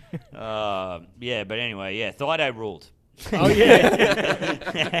 Yeah, but anyway, Thaiday ruled. Oh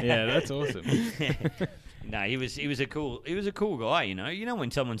yeah. Yeah, that's awesome. No, he was a cool guy, you know. You know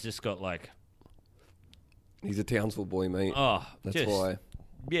when someone's just got like, He's a Townsville boy, mate. That's just, why.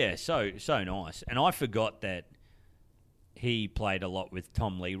 Yeah, so nice. And I forgot that he played a lot with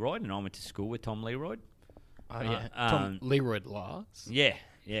Tom Leroy, and I went to school with Tom Leroy. Oh yeah. Tom Leroy Lars. Yeah.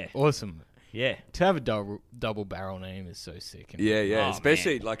 Awesome. Yeah. To have a double barrel name is so sick. Yeah. Oh,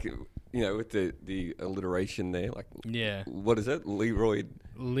 Especially man. like, with the alliteration there. Like, Yeah. what is it? Leroy.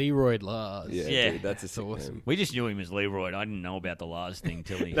 Leroy Lars. Yeah. Dude, that's a sick awesome. name. We just knew him as Leroy. I didn't know about the Lars thing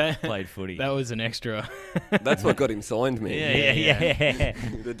till he played footy. That was an extra. That's what got him signed, man. Yeah.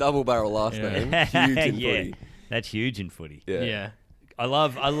 The double barrel last Yeah. name. Huge in footy. That's huge in footy. Yeah. Yeah. I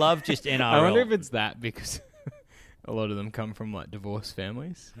love just NRL. I wonder if it's that because a lot of them come from like divorced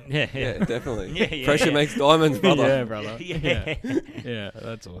families. Yeah, definitely. Yeah, Pressure yeah. makes diamonds, brother. Yeah, brother. Yeah. Yeah,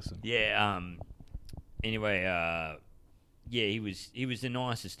 that's awesome. Yeah. Anyway, he was the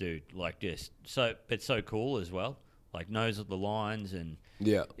nicest dude. Like just so cool as well. Like knows the lines and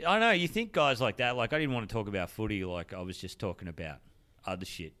Yeah. I know you think guys like that. Like I didn't want to talk about footy. Like I was just talking about other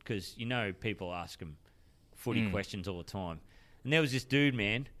shit because people ask him footy questions all the time. And there was this dude,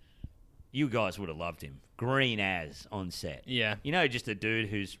 man. You guys would have loved him. Green as on set. Yeah. Just a dude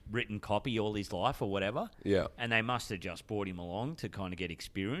who's written copy all his life or whatever. Yeah. And they must have just brought him along to kind of get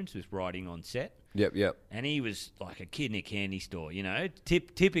experience with writing on set. Yep. And he was like a kid in a candy store,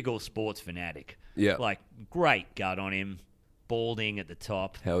 typical sports fanatic. Yeah. Like great gut on him, balding at the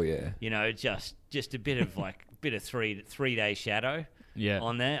top. Hell yeah. Just a bit of like 3-day shadow. Yeah.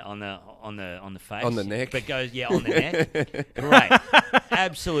 On the face. On the neck. But goes on the neck. Great.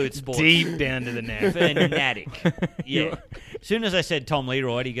 Absolute sports. Deep down to the neck. Fanatic. Yeah. As soon as I said Tom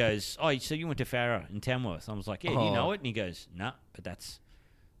Leroy, he goes, "Oh, so you went to Farah in Tamworth?" I was like, "Yeah, do you know it?" And he goes, "Nah, but that's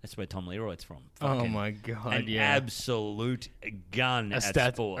where Tom Leroy's from." Oh Fucking my god, an yeah. absolute gun at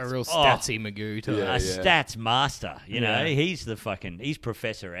sports. A real Oh, statsy Magoo type. Yeah. a stats master. Yeah. He's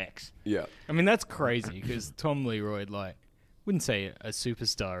Professor X. Yeah. I mean, that's crazy because Tom Leroy, wouldn't say a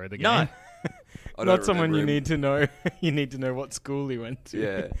superstar of the game. No. I don't Not someone you remember him. need to know. You need to know what school he went to.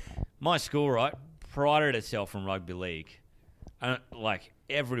 Yeah. My school, right, prided itself on rugby league.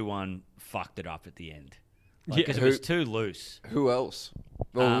 Everyone fucked it up at the end. Because it was too loose. Who else?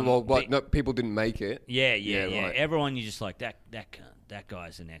 Well, no, people didn't make it. Yeah. right. Everyone, you just like, that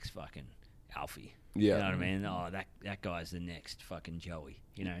guy's the next fucking Alfie. Yeah. You know what I mean? Oh, that guy's the next fucking Joey,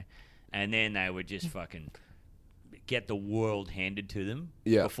 And then they would just fucking get the world handed to them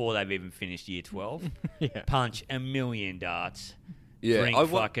Yeah. before they've even finished year 12. Yeah. Punch a million darts. Yeah, drink I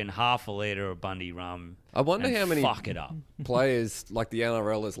fucking half a litre of Bundy rum. I wonder and how many fuck it up. players like the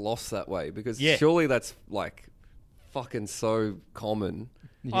NRL has lost that way, because Yeah. surely that's like fucking so common.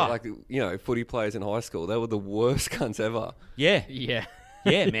 Yeah. Like, footy players in high school, they were the worst cunts ever. Yeah, Yeah.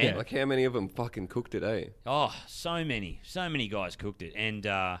 yeah, man. Like, how many of them fucking cooked it, eh? Oh, so many guys cooked it, and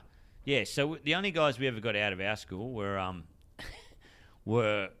so the only guys we ever got out of our school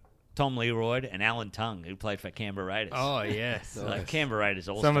were Tom Leroy and Alan Tongue, who played for Canberra Raiders. Oh yes. Like Canberra Raiders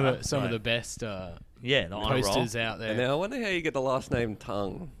all Some of the best the honor roll. posters out there. And now I wonder how you get the last name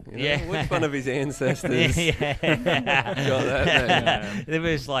Tongue. Yeah. Which one of his ancestors Yeah. got that name? It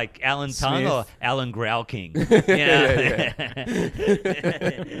was like Alan Tongue Smith. or Alan Growl King.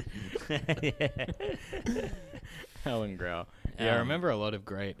 Helen Grau. Yeah, I Um, remember a lot of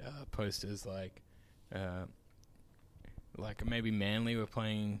great posters like maybe Manly were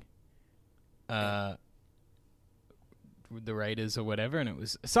playing with the Raiders or whatever, and it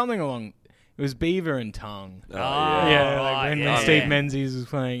was something along. It was Beaver and Tongue. Oh, Yeah, like when yeah, Steve yeah. Menzies was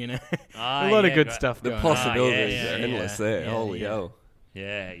playing, a Ah, lot of yeah, good right. stuff The going on. possibilities yeah, are yeah, endless yeah. there. Yeah, Holy yeah. hell.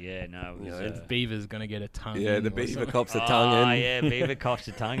 Yeah, no. It was, Yeah. Beaver's gonna get a tongue. Yeah, the or Beaver something. cops are tongue in. yeah, Beaver cops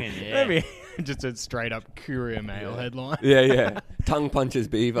a tongue in, yeah. Maybe just a straight up Courier Mail headline. Yeah. Tongue punches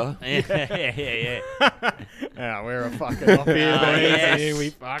Beaver. yeah. Yeah, we're a fucking off here, Ah, boys. yes. Here we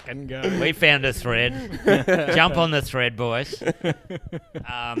fucking go. We found a thread. Jump on the thread, boys.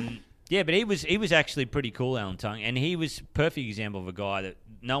 Yeah, but he was actually pretty cool, Alan Tongue, and he was a perfect example of a guy that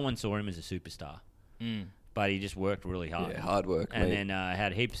no one saw him as a superstar, but he just worked really hard. Yeah, hard work, and mate. then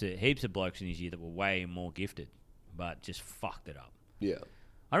had heaps of blokes in his year that were way more gifted, but just fucked it up. Yeah.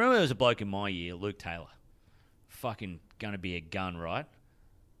 I remember there was a bloke in my year, Luke Taylor, fucking gonna be a gun, right?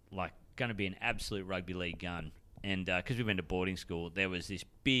 Like gonna be an absolute rugby league gun. And because we went to boarding school, there was this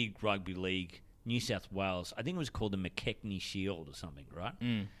big rugby league, New South Wales. I think it was called the McKechnie Shield or something, right?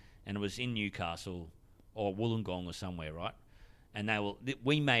 And it was in Newcastle or Wollongong or somewhere, right? And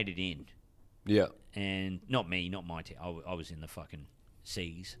we made it in. Yeah. And not me, not my team. I was in the fucking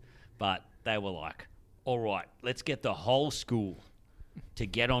C's. But they were like, all right, let's get the whole school to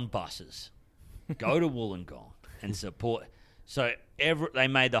get on buses, go to Wollongong and support. So they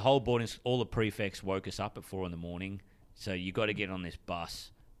made the whole boarding, all the prefects woke us up at 4 a.m. So you got to get on this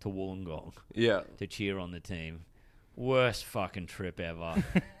bus to Wollongong Yeah. to cheer on the team. Worst fucking trip ever.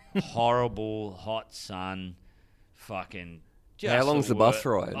 Horrible, hot sun, fucking. Just How long's the bus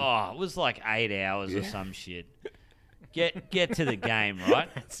wor- ride? Oh, it was like 8 hours or some shit. Get to the game, right?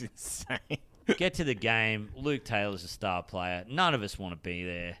 That's insane. Get to the game. Luke Taylor's a star player. None of us want to be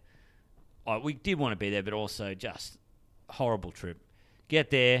there. We did want to be there, but also just horrible trip.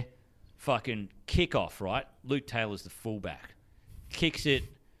 Get there, fucking kick off, right? Luke Taylor's the fullback. Kicks it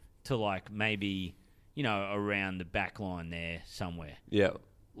to like maybe, around the back line there somewhere. Yeah.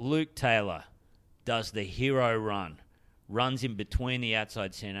 Luke Taylor does the hero run. Runs in between the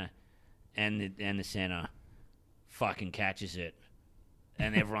outside centre and the centre. Fucking catches it.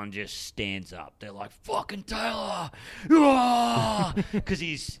 And everyone just stands up. They're like, fucking Taylor! Because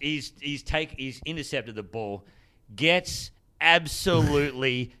he's intercepted the ball, gets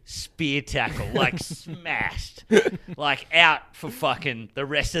absolutely spear tackle, like smashed, like out for fucking the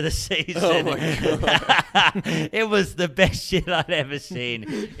rest of the season. Oh my God. It was the best shit I'd ever seen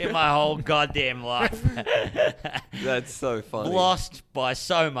in my whole goddamn life. That's so funny. Lost by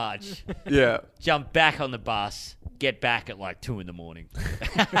so much. Yeah. Jump back on the bus. Get back at like 2 a.m.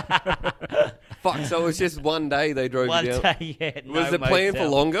 Fuck, so it was just one day they drove One you down. day, yeah. Was no the plan for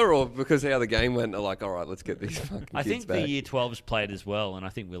motel. longer, or because how the game went, they're like, all right, let's get these fucking I kids think back? the Year 12s played as well, and I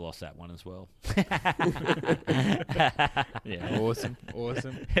think we lost that one as well. Yeah, awesome.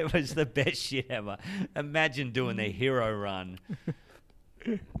 It was the best shit ever. Imagine doing the hero run.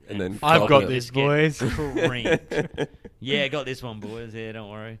 And then I've got Cobham. this, Just get boys. creamed. Yeah, got this one, boys. Yeah, don't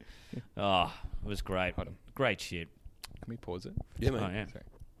worry. Oh, it was great. Hold on. Great shit. Can we pause it? Yeah, mate. Oh, yeah. Sorry.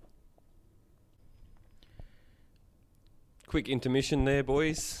 Quick intermission there,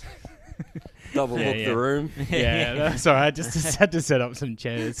 boys. Double Yeah, book yeah. the room. Yeah, that's all right. I just had to set up some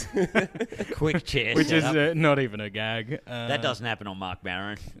chairs, Quick chair which is setup. not even a gag. That doesn't happen on Mark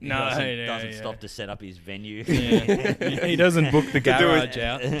Barron. He No, doesn't, yeah, doesn't yeah. stop to set up his venue. Yeah. He doesn't book the garage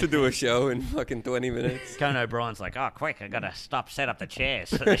out. to do a show in fucking 20 minutes. Conan O'Brien's like, oh, quick, I gotta set up the chairs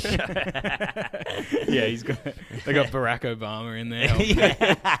for the show. Yeah, they got Barack Obama in there.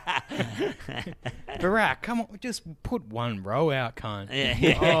 Barack, come on, just put one row out, cunt.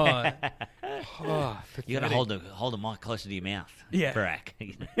 Yeah. Oh, You gotta hold the mic closer to your mouth. Yeah. Barack.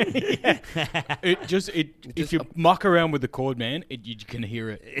 If you muck around with the cord, man, you can hear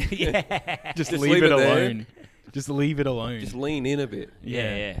it. Yeah. Just Just leave leave it it there. alone. Just leave it alone. Just lean in a bit.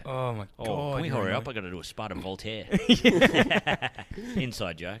 Yeah. Oh my Oh, god. can we you're hurry up? annoying. I got to do a Sparta Voltaire.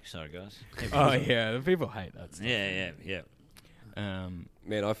 Inside joke. Sorry, guys. Oh yeah, the people hate that stuff. Yeah.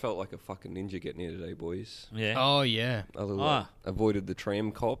 Man, I felt like a fucking ninja getting here today, boys. Yeah. Oh yeah. I avoided the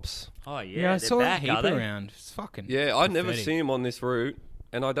tram cops. Oh, yeah. Yeah, I they're saw back, a are heap they? around. It's fucking. Yeah, I'd never pathetic. seen him on this route,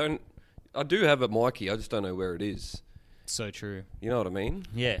 and I do have a Mikey, I just don't know where it is. So true. You know what I mean?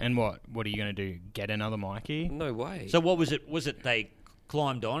 Yeah. And what are you gonna do? Get another Mikey? No way. So what was it? Was it they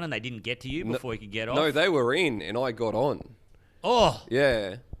climbed on and they didn't get to you No- before you could get off? No, they were in, and I got on. Oh.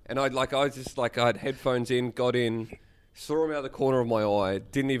 Yeah, and I had headphones in, got in, saw him out of the corner of my eye,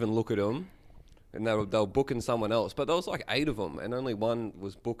 didn't even look at him, and they were booking someone else. But there was like 8 of them, and only one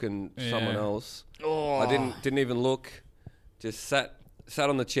was booking someone Yeah. else. Oh. I didn't even look, just sat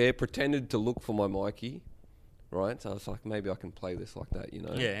on the chair, pretended to look for my Mikey, right? So I was like, maybe I can play this like that, you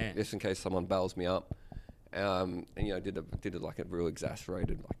know, Yeah. just in case someone bails me up. And you know, did it like a real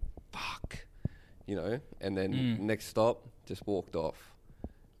exasperated, like fuck, you know. And then next stop, just walked off,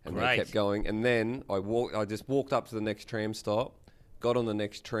 and Great. they kept going. And then I just walked up to the next tram stop, got on the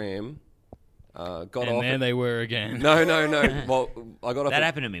next tram, got And off. there they were again. No. Well, I got off. That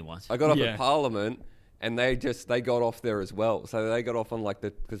happened to me once. I got off Yeah. at Parliament, and they got off there as well. So they got off on like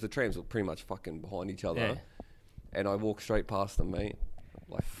because the trams were pretty much fucking behind each other, Yeah. and I walked straight past them, mate.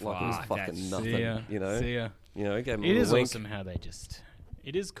 Like it was Fuck, fucking that's- nothing, See ya. you know. See ya. You know, gave them a It little is wink. awesome how they just.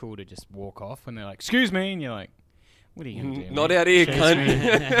 It is cool to just walk off when they're like, "Excuse me," and you're like, "What are you gonna do?" Not mate? out here, Chase cunt.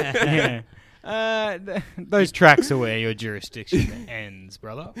 me? Yeah. Those tracks are where your jurisdiction ends,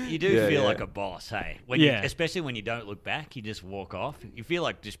 brother. You do Yeah, feel yeah. like a boss, hey? Yeah. Especially when you don't look back, you just walk off. You feel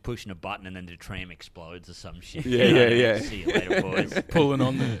like just pushing a button and then the tram explodes or some shit. Yeah, You know? yeah. See you later, boys. Pulling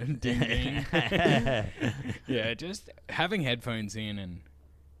on the ding ding. Yeah, just having headphones in, and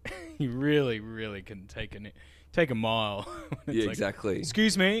you really, really can take a mile. when it's Yeah, like, exactly.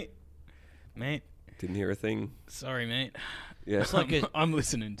 Excuse me, mate. Didn't hear a thing. Sorry, mate. Yeah. It's like a, I'm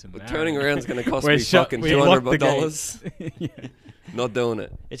listening to Marin. Turning around's going to cost We're me shut- fucking we locked the $200. Yeah. Not doing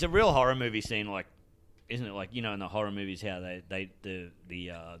it. it's a real horror movie scene, like, isn't it? Like, you know, in the horror movies, how the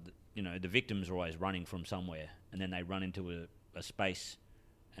victims are always running from somewhere, and then they run into a space,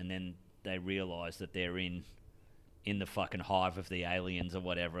 and then they realise that they're in the fucking hive of the aliens or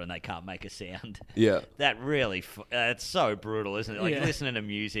whatever, and they can't make a sound. Yeah. That really, it's so brutal, isn't it? Like, Yeah. listening to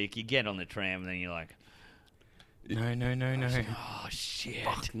music, you get on the tram, and then you're like, No. oh, shit.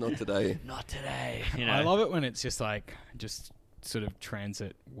 Not today. Not today. You know? I love it when it's just sort of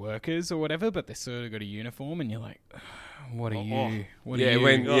transit workers or whatever, but they sort of got a uniform, and you're like, "What are you? What are Yeah, you?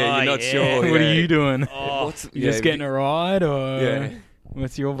 when Oh, you're not yeah. sure. What yeah. are you doing? Oh, What's, You just getting a ride, or Yeah.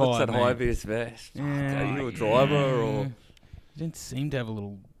 what's your vibe? What's that mate? high vis vest? Fuck, Yeah. Are you a driver or? You didn't seem to have a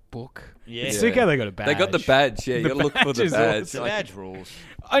little book. yeah. It's Yeah. sick how they got a badge. They got the badge. Yeah, you The got to look for the badge is badge. The badge rules.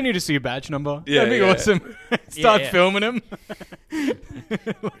 I need to see a badge number. Yeah, That'd be yeah. awesome. Start yeah. filming him.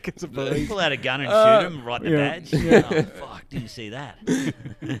 Like it's a police. Pull out a gun and Uh, shoot him, write the yeah. badge. Yeah. Oh, fuck, didn't see that.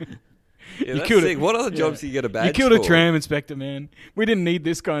 Yeah, that's killed it. sick. What other jobs Yeah. do you get a badge You killed a for? tram inspector, man. We didn't need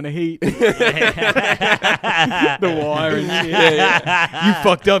this kind of heat. The wire and shit. You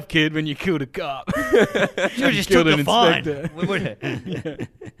fucked up, kid, when you killed a cop. Should have just Killed took an the fine. inspector.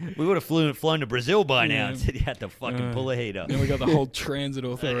 We would have flown to Brazil by now Yeah. and said you had to fucking pull a heater. Then we got the whole transit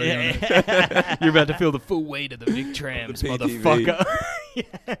authority on it. You're about to feel the full weight of the big trams, The PTV. motherfucker.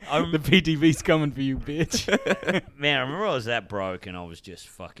 I'm- The PTV's coming for you, bitch. Man, I remember I was that broke and I was just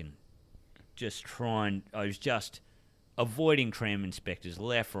I was just avoiding tram inspectors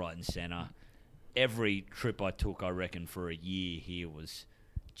left, right and centre. Every trip I took, I reckon, for a year here was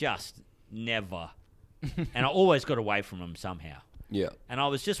just never. And I always got away from them somehow. Yeah. And I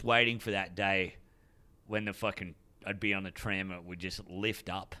was just waiting for that day when I'd be on the tram and it would just lift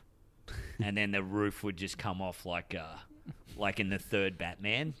up and then the roof would just come off like in the third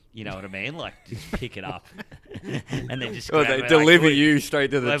Batman. You know what I mean? Like, just pick it up. And then just Oh, grab they it, like, deliver we- you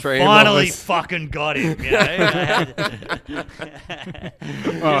straight to the I train finally office. fucking got him, you know?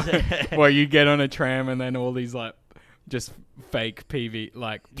 Well, you get on a tram and then all these like just fake PV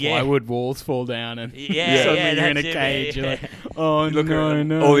like Yeah. plywood walls fall down and Yeah, suddenly yeah, you're in a that's it, cage. yeah. You're like, oh Look no, around.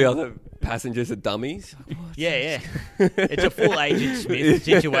 no. All the other passengers are dummies. Yeah. It's a full Agent Smith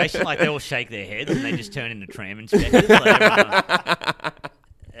situation. Like, they all shake their heads and they just turn into tram inspectors. Like, everyone-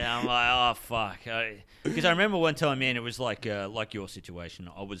 and I'm like, oh, fuck. Because I remember one time, man, it was like your situation.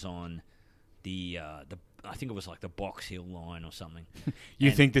 I was on the I think it was like the Box Hill line or something. You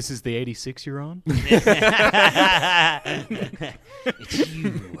And- think this is the 86 you're on? It's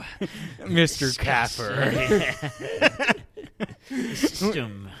you, Mr. Caffer. The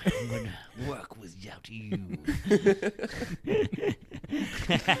system would work without you.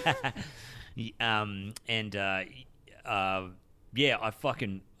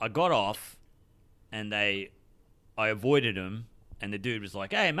 I got off, and I avoided him, and the dude was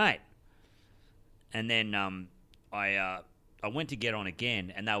like, "Hey, mate," and then I went to get on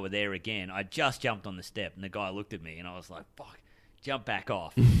again, and they were there again. I just jumped on the step, and the guy looked at me, and I was like, "Fuck, jump back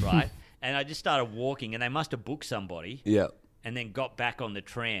off," right? And I just started walking, and they must have booked somebody. Yeah. And then got back on the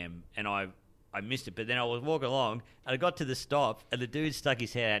tram, and I missed it. But then I was walking along, and I got to the stop, and the dude stuck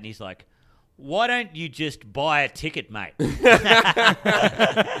his head out, and he's like, "Why don't you just buy a ticket, mate?"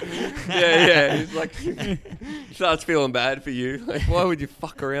 Yeah. He's like, starts feeling bad for you. Like, why would you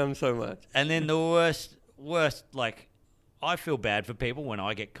fuck around so much? And then the worst, like, I feel bad for people when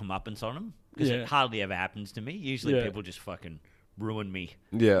I get comeuppance on them, because it hardly ever happens to me. Usually people just fucking ruin me.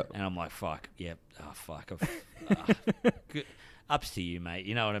 Yeah. And I'm like, fuck, yep, fuck. Good. Ups to you, mate.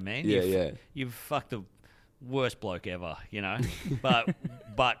 You know what I mean? Yeah, You've fucked the worst bloke ever, you know?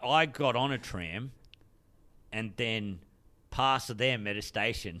 But I got on a tram and then past them at a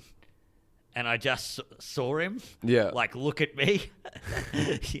station, and I just saw him, like, look at me.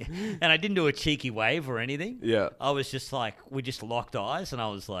 And I didn't do a cheeky wave or anything. Yeah. I was just like, we just locked eyes, and I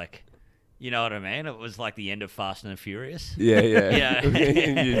was like, you know what I mean? It was like the end of Fast and the Furious. Yeah. Yeah.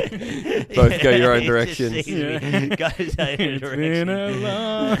 You both go your own directions. Goes our own It's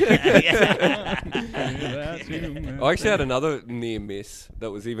been a directions. I actually had another near miss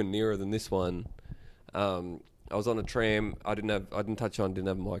that was even nearer than this one. I was on a tram. I didn't touch on. Didn't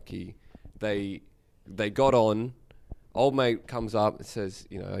have my key. They got on. Old mate comes up and says,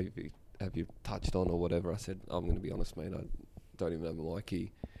 you know, have you touched on or whatever? I said, I'm going to be honest, mate. I don't even have my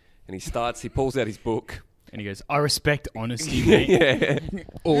key. And he pulls out his book. And he goes, "I respect honesty, mate." Yeah.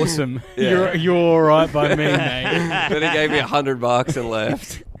 Awesome. Yeah. You're all right by me, mate. Then he gave me $100 and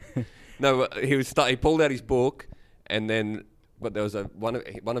left. No, he pulled out his book, and then, but there was one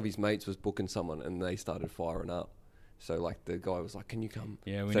of his mates was booking someone, and they started firing up. So, like, the guy was like, "Can you come?"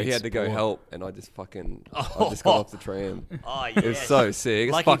 Yeah, so he had to go support. help, and I just got off the tram. Oh, It was so sick.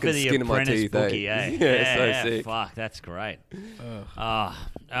 It's Lucky fucking for the skin of my Apprentice teeth, bookie, eh? eh? Yeah, so sick. Fuck, that's great.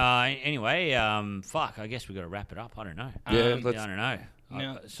 Anyway, fuck, I guess we got to wrap it up. I don't know. Yeah, I don't know.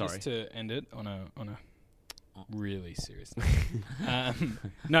 Now, Sorry. just to end it on a really serious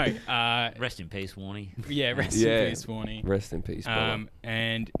note. Rest in peace, Warnie. Yeah, rest in peace, Warnie. Rest in peace, brother.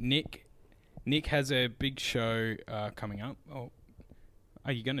 And Nick has a big show coming up. Oh,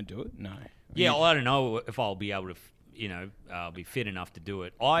 are you going to do it? No. Yeah, well, I don't know if I'll be able to, be fit enough to do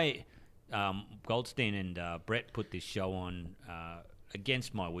it. Goldstein and Brett put this show on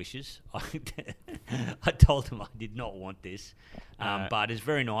against my wishes. I told them I did not want this, but it's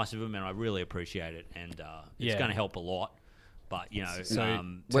very nice of them, and I really appreciate it, and it's going to help a lot. But, when is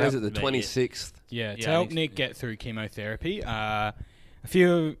it, the 26th? Yeah, to help Nick get through chemotherapy, a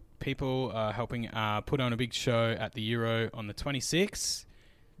few people are helping put on a big show at the Euro on the 26th.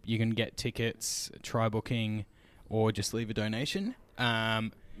 You can get tickets, try booking, or just leave a donation.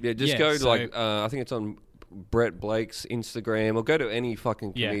 I think it's on Brett Blake's Instagram, or go to any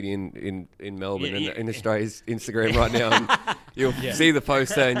fucking comedian in Melbourne in Australia's Instagram right now, and you'll see the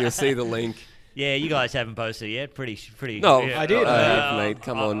poster and you'll see the link. Yeah, you guys haven't posted it yet. Pretty. No, yeah. I did. Mate,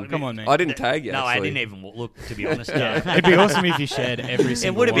 come on, mate. I didn't tag you. No, actually. I didn't even look. To be honest, It'd be awesome if you shared every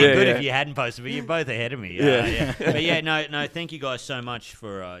single. It would have been one. good if you hadn't posted, but you're both ahead of me. But no. Thank you guys so much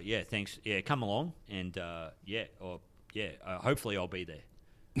for. Thanks. Yeah, come along and hopefully I'll be there.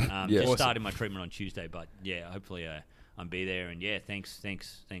 Just starting my treatment on Tuesday, but hopefully I'll be there. And thanks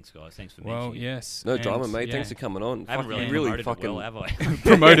guys. Thanks for mentioning. Well, yes. No drama, mate. Thanks for coming on. I haven't really fucking well, have I?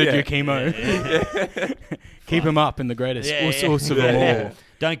 Promoted your chemo. Keep him up in the greatest source of all.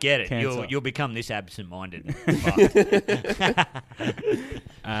 Don't get it. Cancer. You'll become this absent-minded.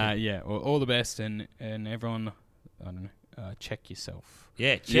 Well, all the best, and everyone, I don't know, check yourself.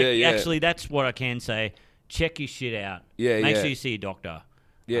 Yeah, check. Actually, that's what I can say. Check your shit out. Make sure you see a doctor.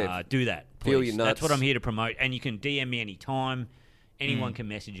 Yeah. Do that, please. Feel your nuts. That's what I'm here to promote. And you can DM me anytime. Anyone can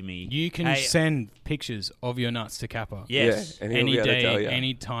message me. You can send pictures of your nuts to Kappa. Yes. Yeah, and he'll Any be able to day, tell you.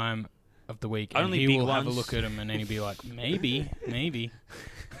 any time of the week. Only and he big will have a ones. look at them, and then he'll be like, maybe.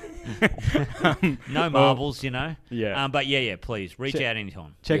 No marbles, Yeah. But please reach out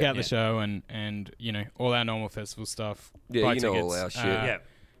anytime. Check out the show and all our normal festival stuff. Yeah, buy you know tickets. all our shit.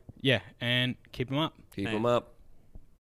 Yeah, and keep them up. Keep them up.